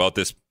text in about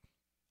this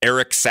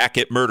Eric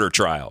Sackett murder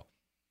trial.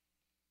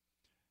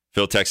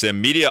 Phil texts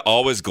in, media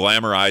always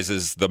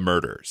glamorizes the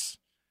murders.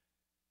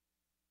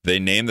 They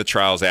name the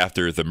trials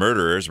after the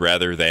murderers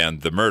rather than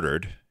the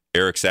murdered.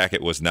 Eric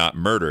Sackett was not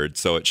murdered,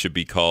 so it should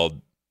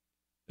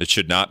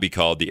not be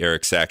called the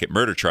Eric Sackett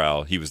murder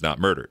trial. He was not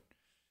murdered.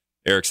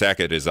 Eric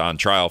Sackett is on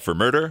trial for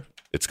murder.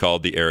 It's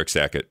called the Eric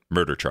Sackett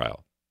murder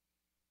trial.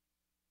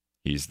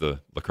 He's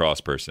the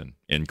lacrosse person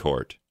in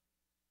court,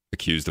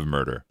 accused of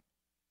murder.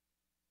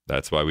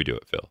 That's why we do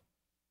it, Phil.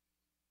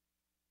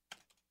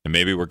 And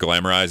maybe we're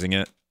glamorizing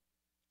it.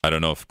 I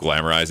don't know if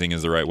glamorizing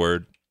is the right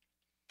word,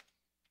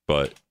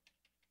 but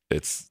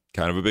it's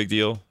kind of a big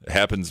deal. It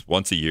happens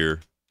once a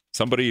year.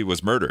 Somebody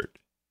was murdered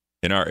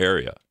in our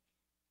area.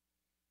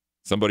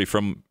 Somebody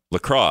from La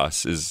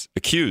Crosse is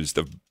accused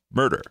of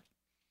murder.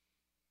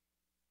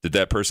 Did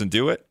that person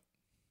do it?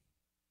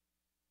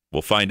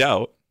 We'll find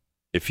out.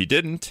 If he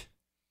didn't,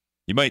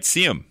 you might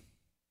see him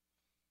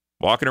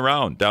walking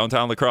around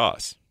downtown La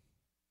Crosse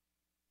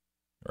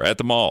or at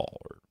the mall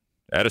or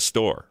at a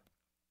store.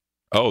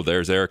 Oh,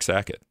 there's Eric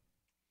Sackett.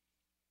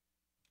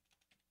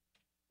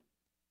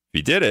 If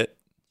he did it,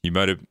 you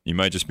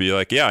might just be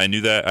like, yeah, I knew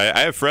that.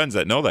 I have friends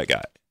that know that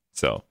guy.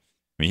 So,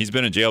 I mean, he's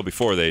been in jail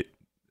before.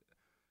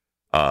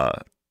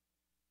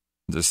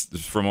 Just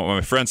from what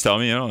my friends tell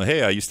me,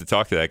 hey, I used to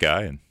talk to that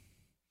guy, and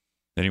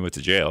then he went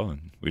to jail,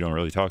 and we don't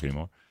really talk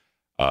anymore.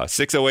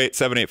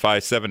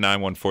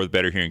 608-785-7914, the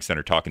Better Hearing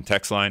Center talk and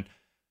text line.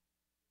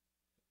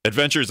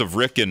 Adventures of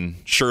Rick and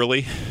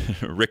Shirley,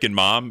 Rick and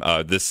Mom.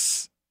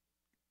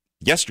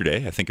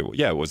 Yesterday, I think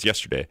it was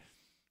yesterday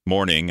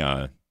morning.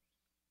 A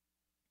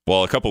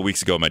couple of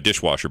weeks ago, my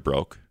dishwasher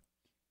broke.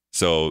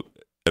 So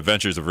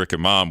Adventures of Rick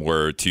and Mom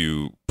were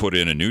to put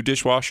in a new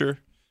dishwasher,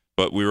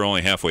 but we were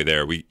only halfway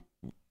there.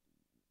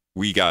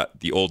 We got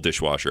the old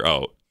dishwasher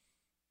out.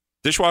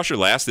 Dishwasher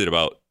lasted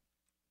about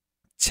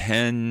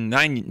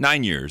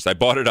 9 years. I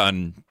bought it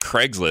on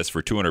Craigslist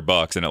for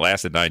 $200, and it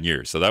lasted 9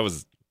 years. So that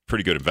was a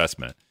pretty good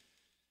investment.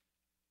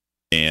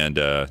 And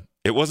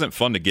it wasn't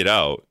fun to get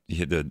out.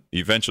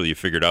 Eventually you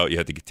figured out you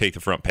had to take the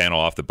front panel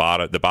off the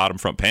bottom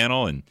front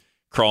panel and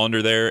crawl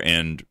under there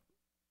and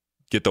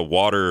get the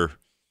water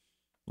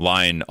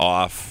line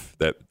off.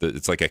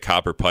 It's like a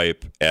copper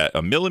pipe at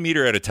a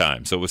millimeter at a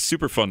time. So it was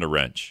super fun to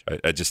wrench.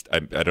 I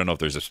don't know if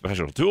there's a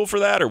special tool for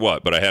that or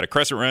what, but I had a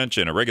crescent wrench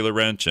and a regular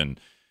wrench and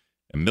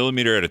a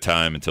millimeter at a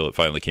time until it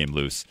finally came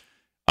loose.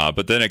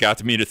 But then it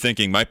got me to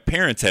thinking, my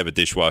parents have a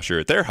dishwasher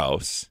at their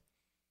house,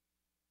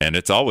 and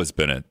it's always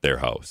been at their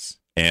house.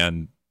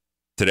 And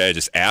today I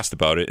just asked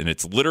about it, and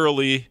it's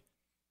literally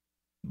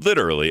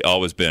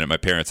always been at my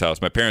parents' house.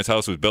 My parents'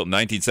 house was built in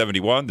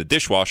 1971. The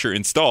dishwasher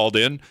installed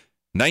in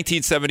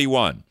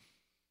 1971.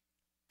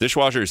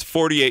 Dishwasher is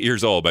 48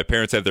 years old. My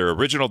parents have their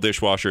original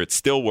dishwasher. It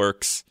still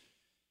works.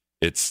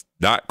 It's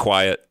not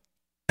quiet,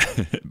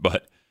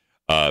 but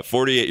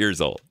 48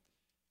 years old.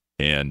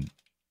 And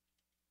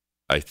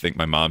I think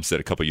my mom said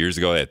a couple years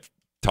ago they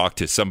talked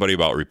to somebody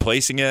about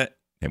replacing it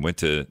and went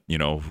to,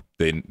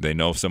 they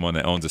know someone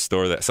that owns a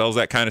store that sells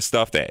that kind of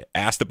stuff. They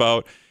asked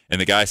about, and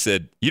the guy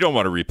said, you don't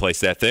want to replace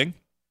that thing.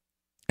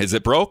 Is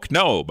it broke?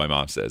 No, my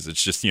mom says.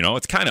 It's just,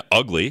 it's kind of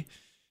ugly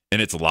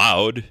and it's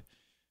loud,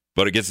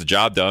 but it gets the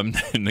job done.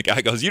 And the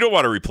guy goes, you don't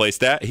want to replace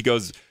that. He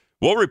goes,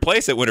 we'll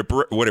replace it when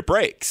it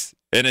breaks.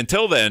 And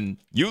until then,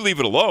 you leave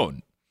it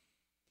alone.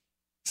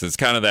 So it's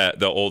kind of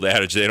the old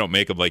adage, they don't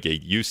make them like they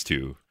used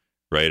to,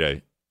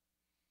 right?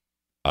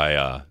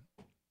 Now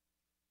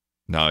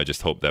I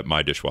just hope that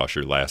my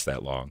dishwasher lasts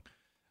that long.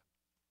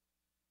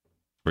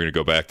 We're going to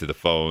go back to the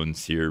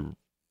phones here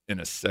in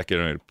a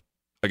second.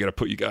 I got to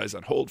put you guys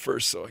on hold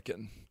first so I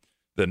can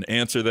then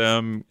answer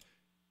them.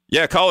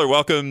 Yeah, caller,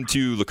 welcome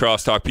to La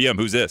Crosse Talk PM.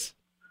 Who's this?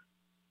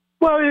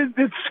 Well,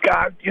 it's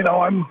Scott.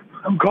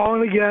 I'm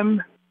calling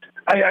again.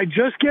 I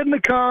just get in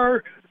the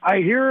car. I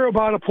hear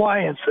about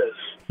appliances.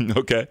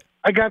 Okay.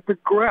 I got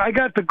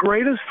the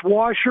greatest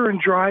washer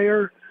and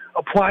dryer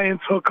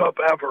appliance hookup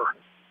ever.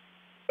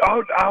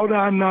 Out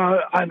on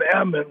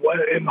M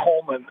in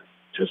Holman,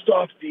 just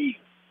off D.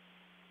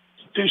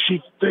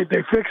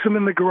 They fix them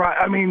in the garage.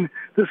 I mean,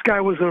 this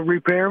guy was a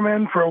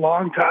repairman for a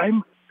long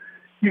time.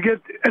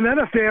 And then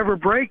if they ever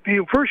break,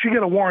 first you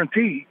get a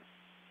warranty,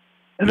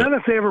 and then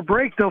if they ever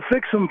break, they'll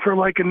fix them for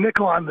like a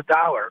nickel on the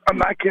dollar. I'm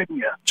not kidding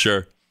you.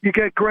 Sure. You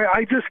get great.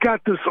 I just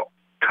got this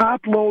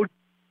top load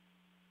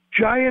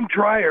giant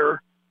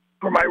dryer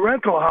for my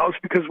rental house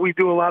because we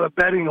do a lot of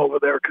bedding over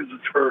there because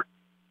it's for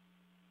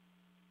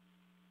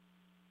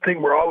thing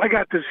we're all. I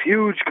got this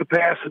huge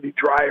capacity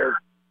dryer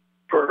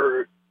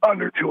for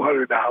under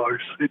 $200.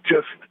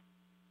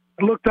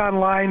 I looked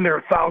online;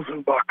 they're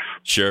 $1,000.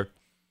 Sure.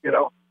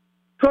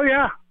 So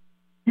yeah,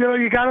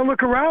 you got to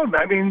look around.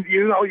 I mean,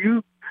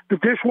 the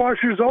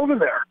dishwasher's over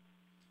there.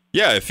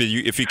 Yeah, if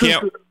you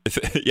can't,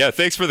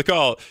 thanks for the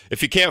call.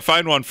 If you can't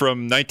find one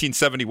from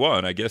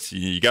 1971, I guess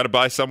you got to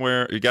buy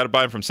somewhere. You got to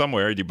buy them from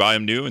somewhere. Do you buy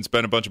them new and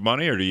spend a bunch of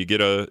money, or do you get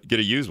a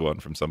used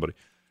one from somebody?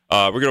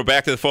 We're gonna go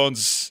back to the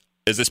phones.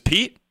 Is this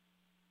Pete?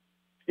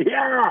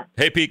 Yeah.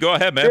 Hey, Pete, go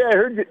ahead, man.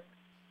 Yeah,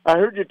 I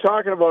heard you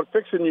talking about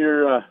fixing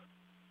your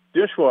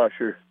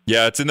dishwasher.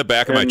 Yeah, it's in the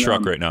back of my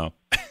truck right now.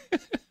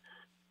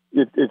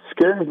 It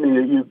scares me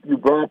that you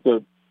brought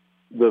up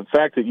the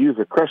fact that you use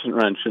a crescent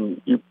wrench, and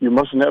you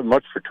mustn't have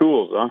much for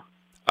tools, huh?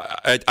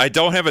 I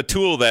don't have a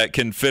tool that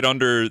can fit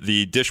under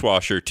the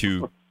dishwasher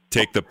to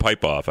take the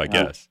pipe off, I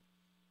guess.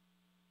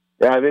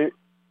 Yeah, they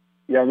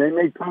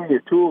make plenty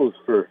of tools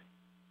for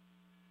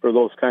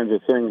those kinds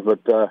of things,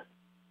 but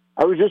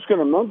I was just going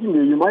to mention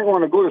to you might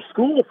want to go to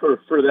school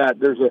for that.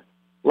 There's a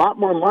lot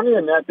more money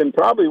in that than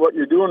probably what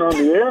you're doing on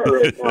the air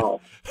right now.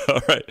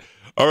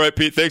 All right,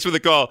 Pete. Thanks for the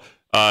call.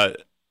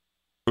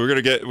 We're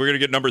gonna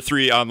get number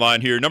 3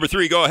 online here. Number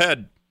 3, go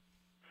ahead.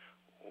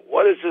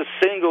 What does a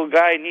single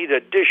guy need a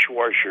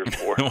dishwasher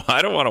for? Well,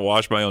 I don't want to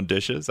wash my own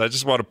dishes. I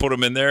just want to put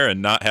them in there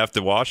and not have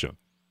to wash them.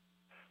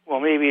 Well,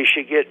 maybe you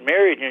should get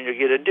married and you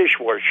get a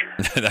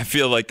dishwasher. I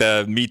feel like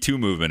the Me Too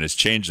movement has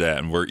changed that,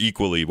 and we're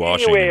equally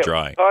washing and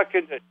drying.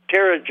 Talking to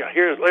Tara,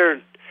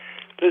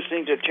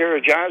 listening to Tara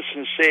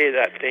Johnson say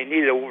that they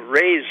need a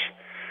raise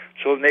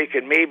so they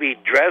can maybe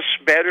dress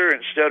better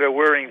instead of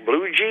wearing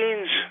blue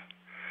jeans.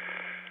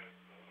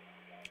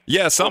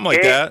 Yeah, something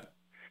like that.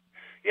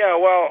 Yeah,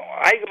 well,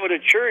 I go to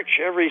church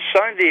every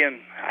Sunday, and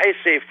I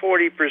say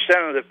 40%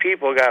 of the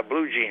people got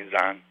blue jeans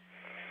on.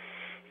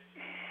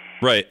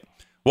 Right.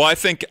 Well, I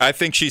think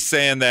she's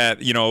saying that,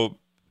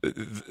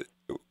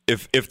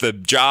 if the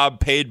job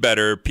paid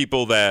better,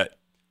 people that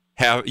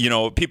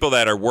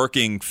are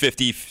working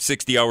 50,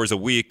 60 hours a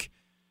week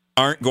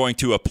aren't going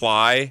to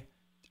apply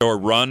or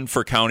run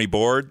for county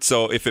board.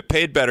 So if it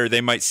paid better,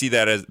 they might see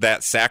that as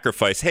that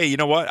sacrifice. Hey, you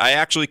know what? I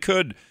actually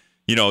could,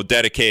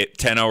 dedicate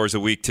 10 hours a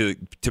week to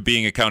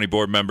being a county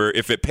board member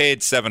if it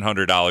paid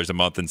 $700 a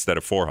month instead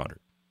of $400.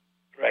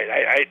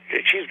 Right.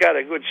 She's got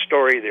a good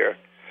story there.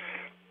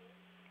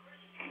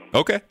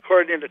 Okay.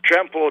 According to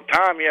Trempealeau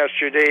Tom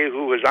yesterday,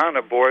 who was on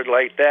a board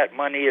like that,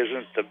 money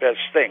isn't the best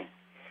thing.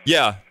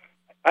 Yeah.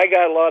 I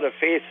got a lot of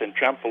faith in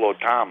Trempealeau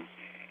Tom.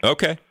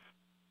 Okay.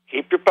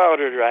 Keep your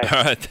powder dry.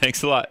 All right.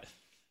 Thanks a lot.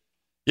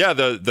 Yeah,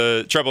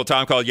 the Treble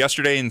Tom called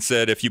yesterday and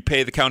said if you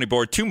pay the county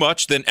board too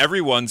much, then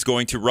everyone's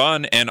going to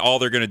run, and all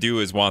they're going to do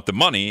is want the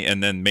money,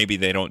 and then maybe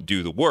they don't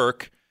do the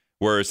work.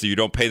 Whereas you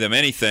don't pay them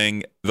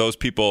anything, those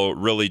people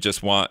really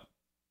just want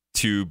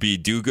to be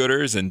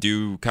do-gooders and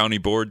do county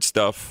board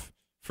stuff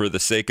for the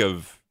sake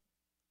of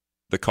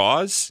the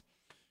cause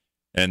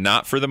and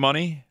not for the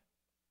money.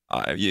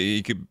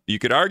 You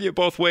could argue it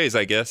both ways,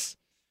 I guess.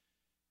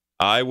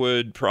 I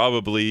would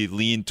probably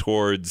lean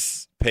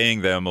towards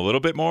paying them a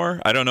little bit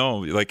more. I don't know.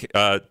 Like,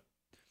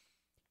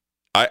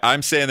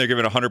 I'm saying they're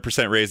giving a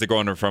 100% raise. They're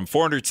going from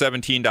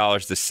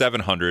 $417 to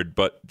 $700,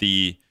 but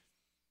the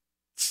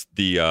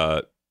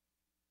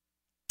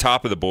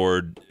top of the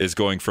board is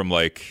going from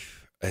like,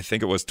 I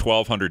think it was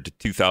 $1,200 to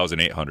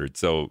 $2,800.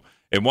 So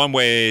in one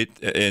way,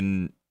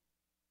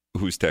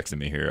 who's texting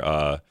me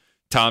here?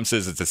 Tom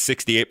says it's a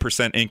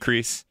 68%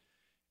 increase,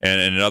 and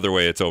in another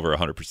way, it's over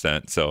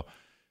 100%. So.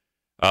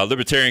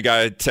 Libertarian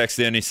guy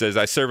texted in. He says,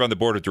 I serve on the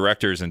board of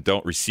directors and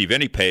don't receive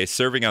any pay.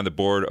 Serving on the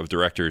board of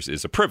directors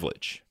is a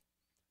privilege.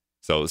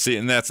 So, see,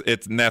 and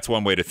that's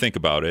one way to think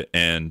about it.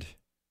 And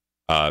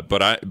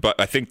but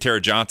I think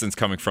Tara Johnson's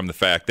coming from the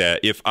fact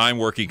that if I'm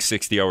working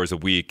 60 hours a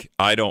week,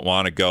 I don't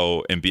want to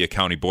go and be a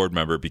county board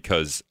member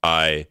because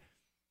I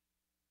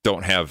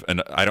don't have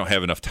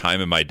enough time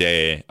in my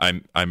day.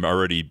 I'm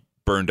already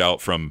burned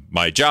out from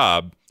my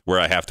job where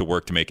I have to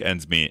work to make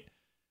ends meet.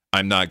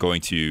 I'm not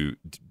going to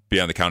be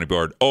on the county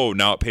board. Oh,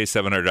 now it pays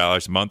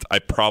 $700 a month. I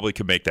probably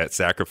could make that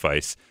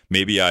sacrifice.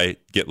 Maybe I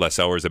get less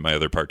hours at my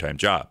other part-time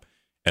job,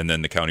 and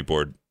then the county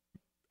board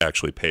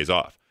actually pays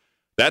off.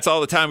 That's all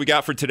the time we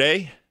got for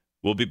today.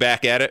 We'll be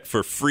back at it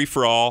for Free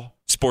for All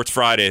Sports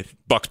Friday.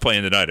 Bucks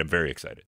playing tonight. I'm very excited.